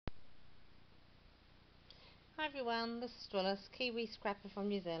Hi everyone, this is Willis, Kiwi Scrapper from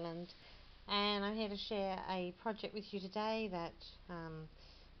New Zealand, and I'm here to share a project with you today that,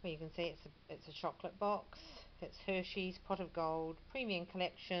 well, you can see it's a chocolate box. It's Hershey's Pot of Gold Premium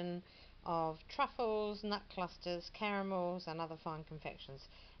Collection of truffles, nut clusters, caramels and other fine confections,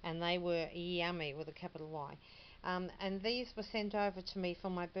 and they were yummy with a capital Y. And these were sent over to me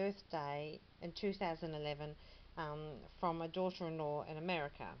for my birthday in 2011 from a daughter-in-law in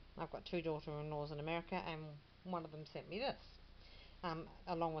America. I've got two daughter-in-laws in America, and one of them sent me this,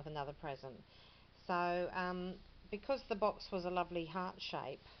 along with another present. So because the box was a lovely heart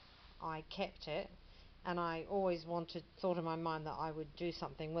shape, I kept it, and I always thought in my mind that I would do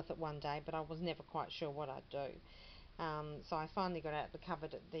something with it one day, but I was never quite sure what I'd do. So I finally got out the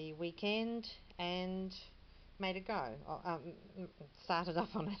cupboard at the weekend and made a go, started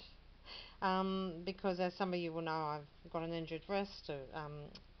up on it. Because as some of you will know, I've got an injured wrist,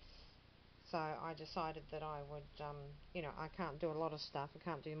 so I decided that I would, I can't do a lot of stuff, I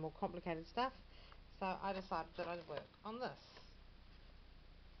can't do more complicated stuff, so I decided that I'd work on this.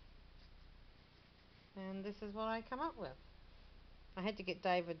 And this is what I come up with. I had to get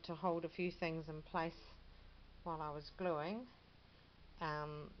David to hold a few things in place while I was gluing,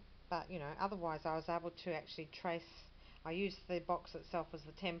 but otherwise I was able to actually trace. I used the box itself as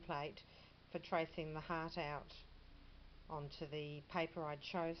the template for tracing the heart out onto the paper I'd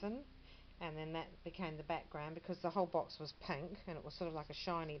chosen, and then that became the background because the whole box was pink and it was sort of like a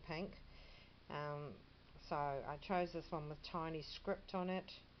shiny pink. So I chose this one with tiny script on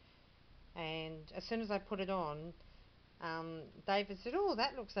it, and as soon as I put it on, David said, "Oh,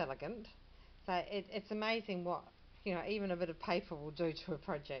 that looks elegant." So it's amazing what even a bit of paper will do to a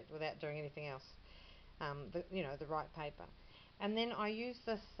project without doing anything else. The right paper. And then I used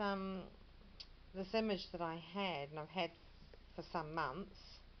this image that I had, and I've had for some months.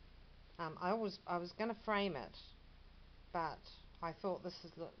 I was going to frame it, but I thought this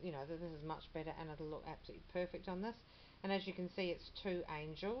is much better, and it'll look absolutely perfect on this. And as you can see, it's two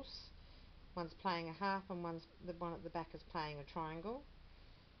angels. One's playing a harp, and the one at the back is playing a triangle.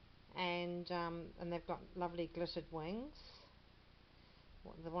 And they've got lovely glittered wings.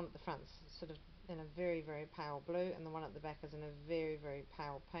 The one at the front's sort of in a very, very pale blue, and the one at the back is in a very, very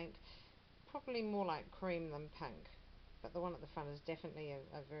pale pink. Probably more like cream than pink, but the one at the front is definitely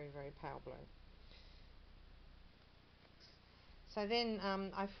a very, very pale blue. So then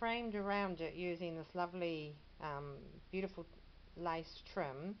I framed around it using this lovely, beautiful lace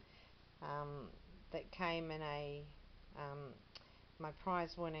trim that came in as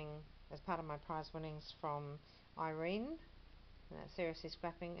part of my prize winnings from Irene, Seriously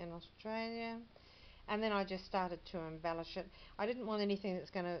Scrapping in Australia. And then I just started to embellish it. I didn't want anything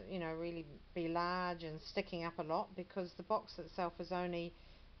that's going to, really be large and sticking up a lot, because the box itself is only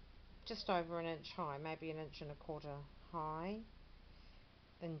just over an inch high, maybe an inch and a quarter high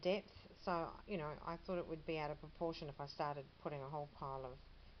in depth. So, I thought it would be out of proportion if I started putting a whole pile of,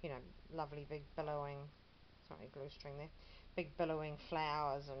 lovely big billowing, sorry, glue string there, big billowing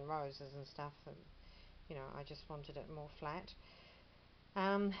flowers and roses and stuff. And, I just wanted it more flat.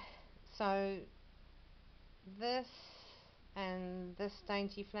 So this and this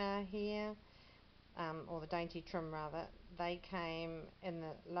dainty flower here, or the dainty trim rather, they came in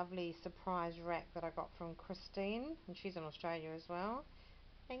the lovely surprise rack that I got from Christine, and she's in Australia as well.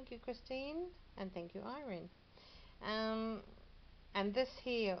 Thank you, Christine, and thank you, Irene. And this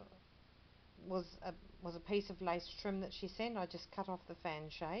here was a piece of lace trim that she sent. I just cut off the fan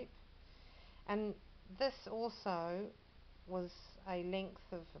shape, and this also was a length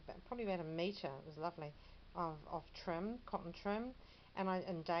of probably about a metre. It was lovely, of trim, cotton trim,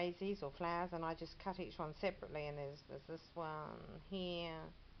 and daisies or flowers, and I just cut each one separately. And there's this one here.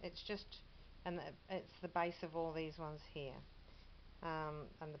 It's the base of all these ones here,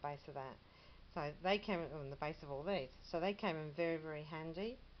 and the base of that. So they came in the base of all these. So they came in very, very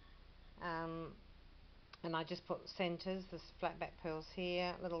handy. And I just put centres, this flatback pearls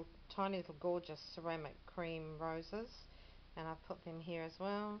here, tiny little gorgeous ceramic cream roses, and I've put them here as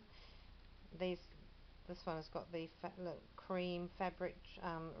well. This one has got the cream fabric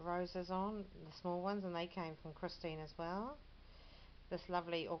roses on, the small ones, and they came from Christine as well. This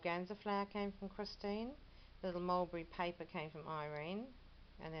lovely organza flower came from Christine. The little mulberry paper came from Irene,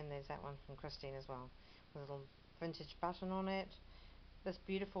 and then there's that one from Christine as well, with a little vintage button on it. This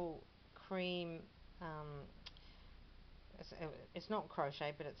beautiful cream, it's not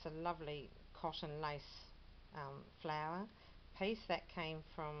crochet, but it's a lovely cotton lace flower piece that came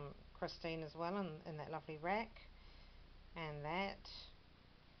from Christine as well, in that lovely rack. And that,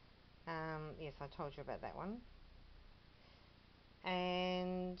 yes, I told you about that one.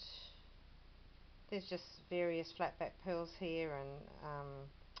 And there's just various flat back pearls here, and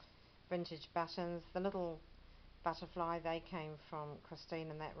vintage buttons. The little butterfly, they came from Christine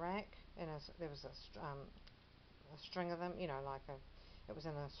in that rack, and there was a string of them, you know, like it was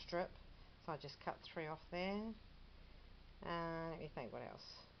in a strip, so I just cut 3 off there. Let me think what else.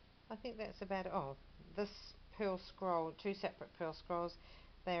 I think that's about it. Oh, this pearl scroll, 2 separate pearl scrolls,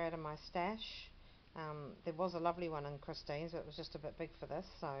 they're out of my stash. There was a lovely one in Christine's, but it was just a bit big for this,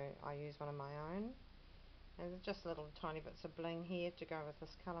 so I used one of my own. And there's just little tiny bits of bling here to go with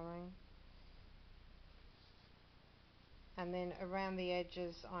this colouring. And then around the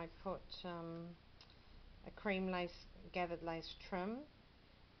edges I put a cream lace, gathered lace trim,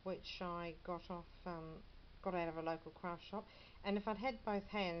 which I got out of a local craft shop. And if I'd had both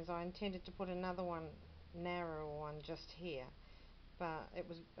hands, I intended to put another one, narrower one, just here, but it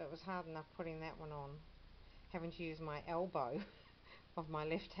was hard enough putting that one on, having to use my elbow of my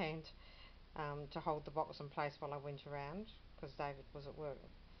left hand to hold the box in place while I went around, because David was at work,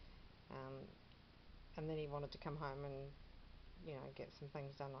 and then he wanted to come home and, you know, get some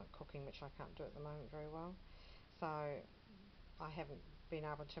things done like cooking, which I can't do at the moment very well, so I haven't been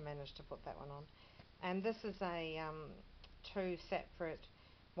able to manage to put that one on. And this is a 2 separate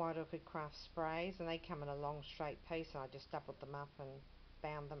White Orchid Craft sprays, and they come in a long straight piece, and I just doubled them up and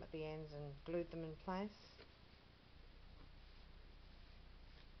bound them at the ends and glued them in place.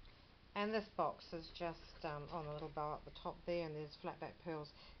 And this box is just on a little bow at the top there, and there's flatback pearls.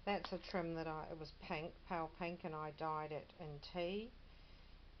 That's a trim that it was pink, pale pink, and I dyed it in tea,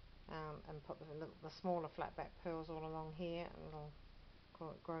 and put the smaller flatback pearls all along here, and a little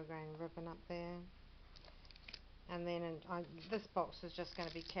grosgrain ribbon up there. And then this box is just going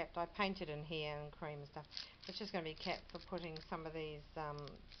to be kept, I painted in here and cream and stuff, it's just going to be kept for putting some of these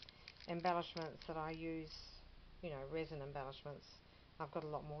embellishments that I use, you know, resin embellishments. I've got a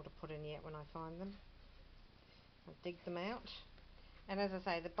lot more to put in yet when I find them. I'll dig them out. And as I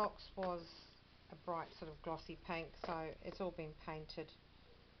say, the box was a bright sort of glossy pink, so it's all been painted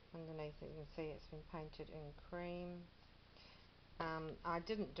underneath it. You can see it's been painted in cream. I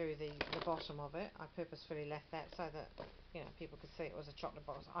didn't do the bottom of it. I purposefully left that so that, you know, people could see it was a chocolate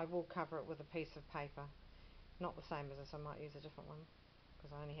box. I will cover it with a piece of paper, not the same as this. I might use a different one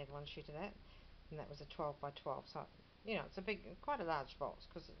because I only had one sheet of that, and that was a 12 by 12. So, you know, it's a big, quite a large box,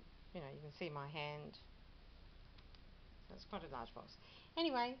 because, you know, you can see my hand. So it's quite a large box.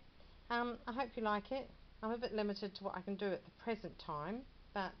 Anyway, I hope you like it. I'm a bit limited to what I can do at the present time,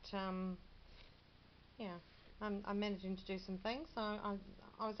 but yeah, I'm managing to do some things, so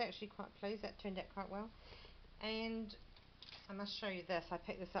I was actually quite pleased. That turned out quite well. And I must show you this. I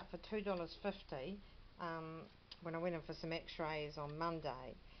picked this up for $2.50 when I went in for some x-rays on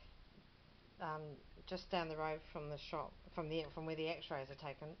Monday, just down the road from the shop, from where the x-rays are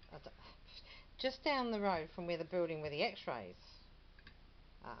taken, just down the road from where the building where the x-rays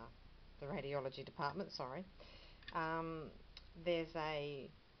are, the radiology department, sorry, there's a,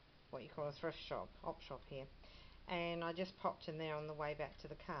 what you call a thrift shop, op shop here, and I just popped in there on the way back to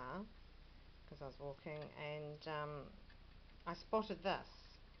the car because I was walking, and I spotted this,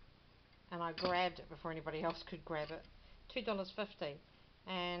 and I grabbed it before anybody else could grab it. $2.50,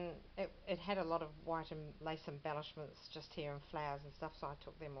 and it had a lot of white and lace embellishments just here and flowers and stuff, so I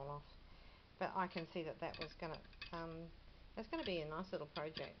took them all off. But I can see that was gonna that's gonna be a nice little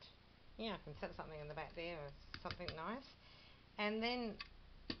project. Yeah, I can set something in the back there or something nice. And then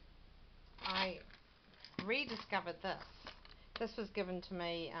I rediscovered this. This was given to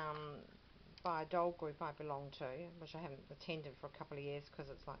me by a doll group I belong to, which I haven't attended for a couple of years because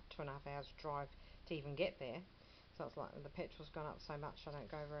it's like 2.5 hours drive to even get there. So it's like the petrol's gone up so much I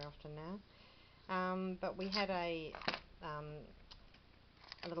don't go very often now. But we had a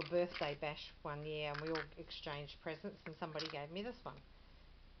little birthday bash one year, and we all exchanged presents, and somebody gave me this one.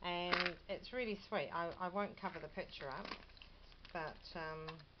 And it's really sweet. I won't cover the picture up, but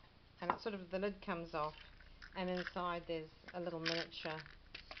and it's sort of, the lid comes off, and inside there's a little miniature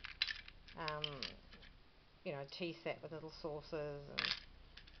you know, tea set with little saucers, and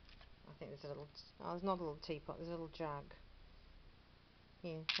I think there's a little, oh, there's not a little teapot, there's a little jug.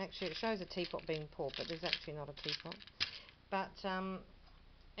 Yeah, actually it shows a teapot being poured, but there's actually not a teapot. But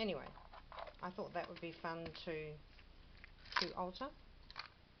anyway, I thought that would be fun to alter.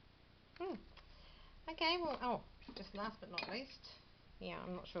 Okay, well, oh, just last but not least, yeah,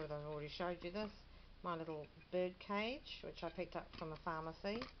 I'm not sure whether I've already showed you this, my little bird cage, which I picked up from a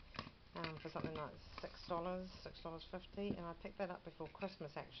pharmacy for something like $6, $6.50, and I picked that up before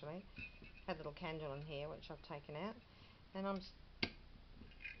Christmas actually. Had a little candle in here which I've taken out, and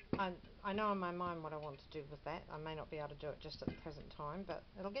I know in my mind what I want to do with that. I may not be able to do it just at the present time, but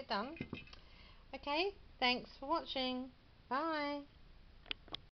it'll get done. Okay, thanks for watching. Bye.